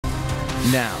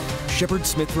Now, Shepard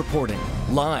Smith reporting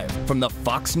live from the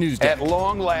Fox News Deck. At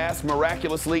long last,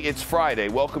 miraculously, it's Friday.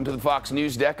 Welcome to the Fox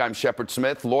News Deck. I'm Shepard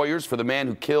Smith. Lawyers for the man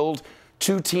who killed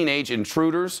two teenage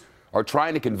intruders are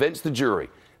trying to convince the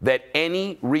jury that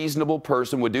any reasonable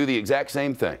person would do the exact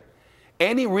same thing.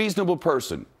 Any reasonable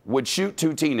person would shoot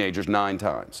two teenagers 9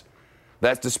 times.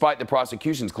 That's despite the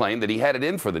prosecution's claim that he had it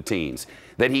in for the teens,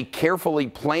 that he carefully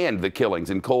planned the killings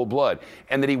in cold blood,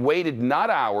 and that he waited not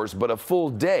hours but a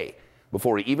full day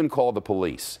before he even called the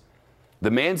police.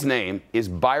 The man's name is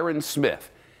Byron Smith.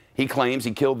 He claims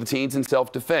he killed the teens in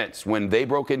self-defense when they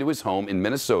broke into his home in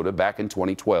Minnesota back in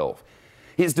 2012.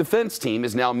 His defense team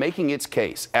is now making its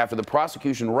case after the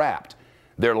prosecution wrapped.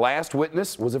 Their last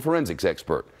witness was a forensics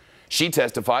expert. She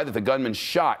testified that the gunman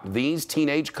shot these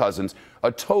teenage cousins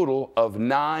a total of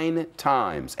 9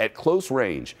 times at close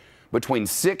range, between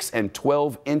 6 and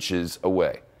 12 inches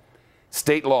away.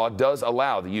 State law does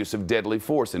allow the use of deadly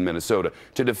force in Minnesota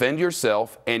to defend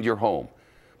yourself and your home.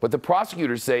 But the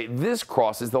prosecutors say this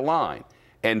crosses the line,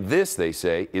 and this, they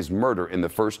say, is murder in the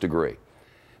first degree.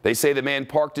 They say the man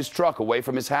parked his truck away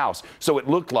from his house, so it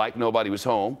looked like nobody was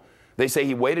home. They say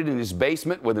he waited in his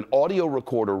basement with an audio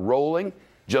recorder rolling,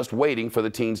 just waiting for the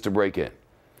teens to break in.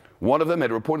 One of them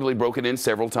had reportedly broken in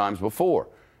several times before,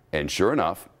 and sure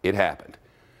enough, it happened.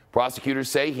 Prosecutors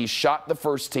say he shot the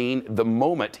first teen the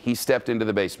moment he stepped into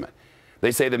the basement.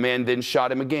 They say the man then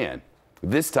shot him again,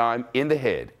 this time in the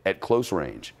head at close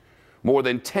range. More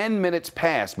than 10 minutes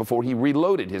passed before he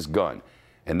reloaded his gun,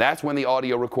 and that's when the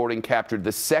audio recording captured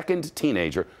the second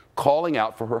teenager calling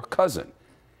out for her cousin.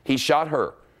 He shot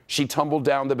her. She tumbled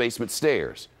down the basement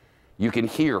stairs. You can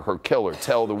hear her killer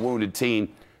tell the wounded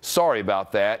teen, "Sorry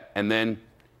about that," and then,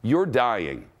 "You're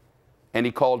dying." And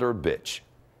he called her a bitch.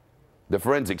 The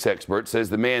forensics expert says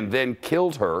the man then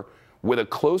killed her with a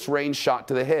close-range shot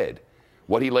to the head.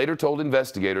 What he later told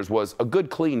investigators was a good,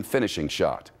 clean finishing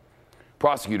shot.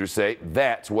 Prosecutors say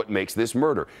that's what makes this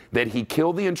murder, that he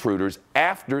killed the intruders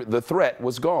after the threat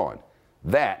was gone.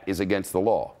 That is against the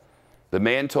law. The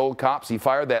man told cops he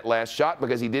fired that last shot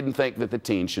because he didn't think that the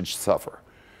teen should suffer.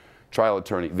 Trial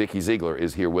attorney Vikki Ziegler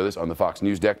is here with us on the Fox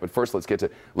News Deck. But first, let's get to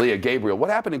Leah Gabriel. What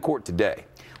happened in court today?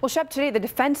 Well, Shep, today the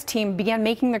defense team began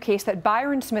making their case that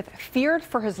Byron Smith feared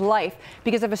for his life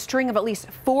because of a string of at least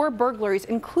 4 burglaries,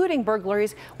 including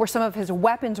burglaries where some of his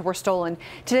weapons were stolen.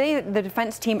 Today, the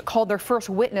defense team called their first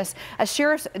witness, a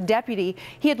sheriff's deputy.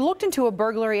 He had looked into a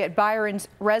burglary at Byron's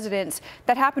residence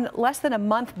that happened less than a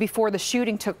month before the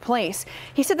shooting took place.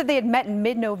 He said that they had met in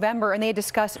mid-November and they had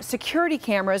discussed security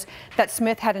cameras that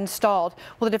Smith had installed.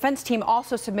 Well, the defense team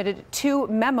also submitted 2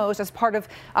 memos as part of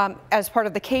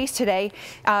the case today.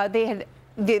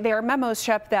 They are memos,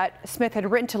 Shep, that Smith had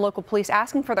written to local police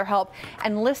asking for their help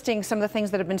and listing some of the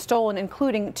things that have been stolen,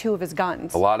 including 2 of his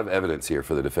guns. A lot of evidence here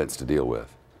for the defense to deal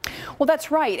with. Well,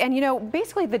 that's right. And, you know,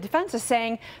 basically the defense is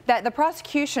saying that the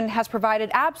prosecution has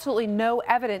provided absolutely no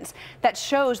evidence that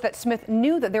shows that Smith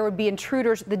knew that there would be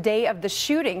intruders the day of the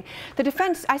shooting.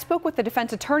 I spoke with the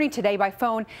defense attorney today by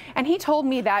phone, and he told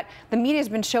me that the media has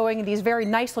been showing these very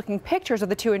nice looking pictures of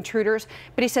the 2 intruders,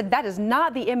 but he said that is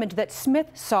not the image that Smith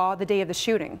saw the day of the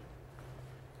shooting.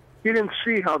 You didn't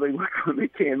see how they looked when they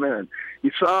came in.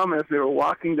 You saw them as they were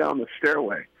walking down the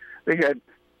stairway. They had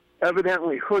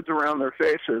evidently hoods around their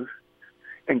faces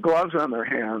and gloves on their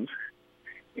hands,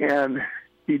 and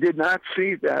he did not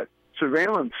see that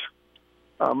surveillance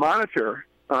monitor.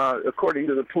 According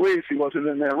to the police, he wasn't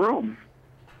in that room.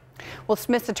 Well,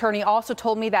 Smith's attorney also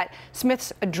told me that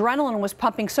Smith's adrenaline was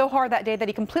pumping so hard that day that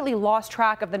he completely lost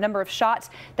track of the number of shots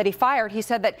that he fired. He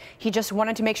said that he just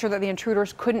wanted to make sure that the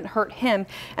intruders couldn't hurt him.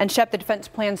 And Shep, the defense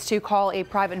plans to call a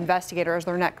private investigator as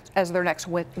their next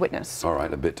witness. All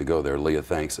right, a bit to go there. Leah,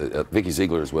 thanks. Vikki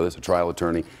Ziegler is with us, a trial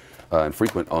attorney and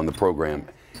frequent on the program.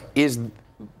 Is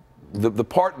the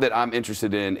part that I'm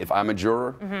interested in, if I'm a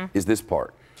juror, is this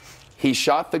part. He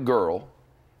shot the girl,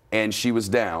 and she was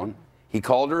down. He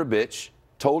called her a bitch,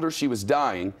 told her she was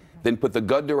dying, then put the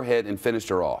gun to her head and finished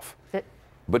her off.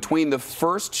 Between the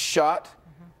first shot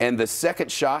and the second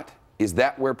shot, is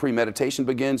that where premeditation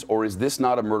begins, or is this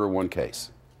not a murder one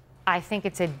case? I think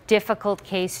it's a difficult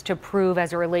case to prove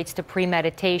as it relates to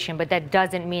premeditation, but that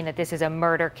doesn't mean that this is a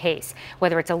murder case,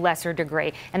 whether it's a lesser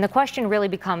degree. And the question really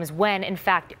becomes when, in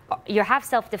fact, you have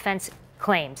self-defense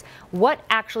claims. What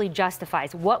actually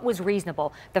justifies? What was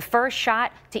reasonable? The first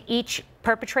shot to each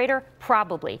perpetrator?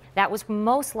 Probably. That was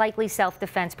most likely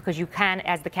self-defense because you can,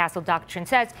 as the Castle Doctrine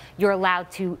says, you're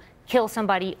allowed to kill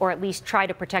somebody or at least try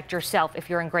to protect yourself if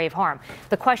you're in grave harm.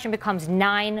 The question becomes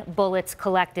 9 bullets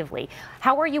collectively.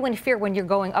 How are you in fear when you're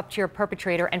going up to your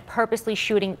perpetrator and purposely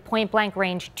shooting point blank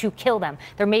range to kill them?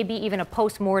 There may be even a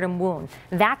post-mortem wound.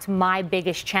 That's my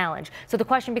biggest challenge. So the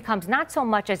question becomes not so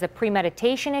much as a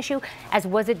premeditation issue as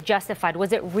was it justified?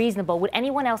 Was it reasonable? Would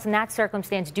anyone else in that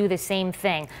circumstance do the same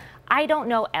thing? I don't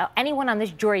know anyone on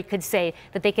this jury could say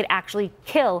that they could actually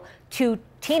kill 2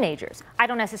 teenagers. I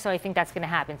don't necessarily think that's going to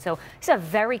happen. So it's a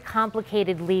very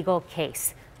complicated legal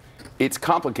case. It's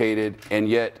complicated, and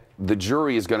yet the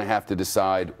jury is going to have to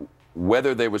decide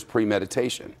whether there was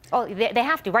premeditation. Oh, they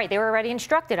have to, right. They were already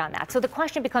instructed on that. So the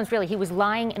question becomes really, he was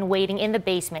lying and waiting in the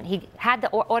basement. He had the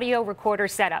audio recorder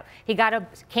set up. He got a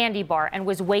candy bar and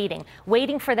was waiting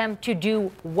for them to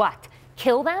do what?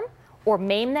 Kill them? Or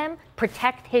maim them,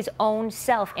 protect his own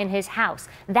self in his house.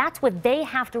 That's what they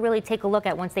have to really take a look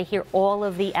at once they hear all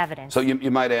of the evidence. So you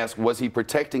might ask, was he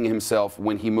protecting himself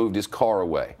when he moved his car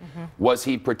away? Was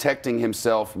he protecting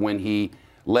himself when he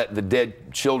let the dead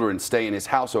children stay in his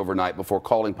house overnight before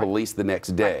calling police the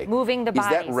next day? Moving the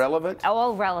bodies. Is that relevant?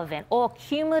 All relevant. All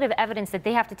cumulative evidence that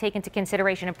they have to take into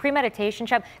consideration. And premeditation,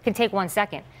 Shep, can take 1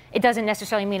 second. It doesn't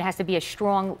necessarily mean it has to be a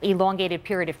strong, elongated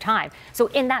period of time. So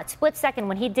in that split second,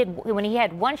 when he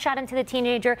had one shot into the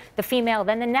teenager, the female,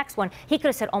 then the next one, he could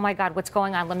have said, oh my God, what's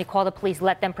going on? Let me call the police.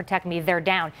 Let them protect me. They're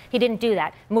down. He didn't do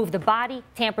that. Moved the body,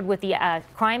 tampered with the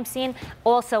crime scene.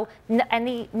 Also, and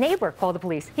the neighbor called the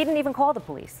police. He didn't even call the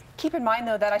police. Keep in mind,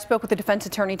 though, that I spoke with the defense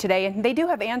attorney today, and they do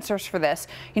have answers for this.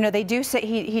 You know, they do say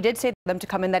he did say to them to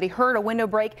come in that he heard a window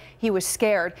break. He was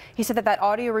scared. He said that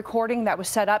audio recording that was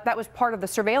set up, that was part of the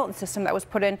surveillance system that was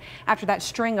put in after that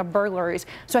string of burglaries.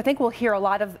 So I think we'll hear a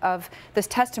lot of this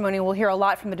testimony. We'll hear a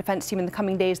lot from the defense team in the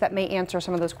coming days that may answer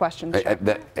some of those questions.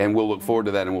 And we'll look forward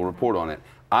to that, and we'll report on it.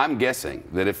 I'm guessing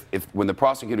that if when the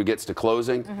prosecutor gets to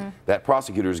closing, that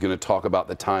prosecutor is going to talk about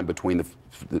the time between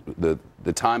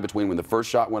the time between when the first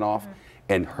shot went off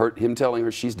and him telling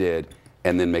her she's dead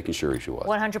and then making sure she was.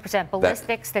 100%.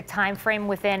 Ballistics, the time frame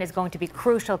within is going to be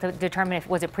crucial to determine if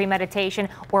was it premeditation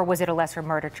or was it a lesser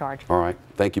murder charge. All right.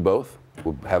 Thank you both.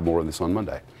 We'll have more of this on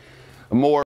Monday. More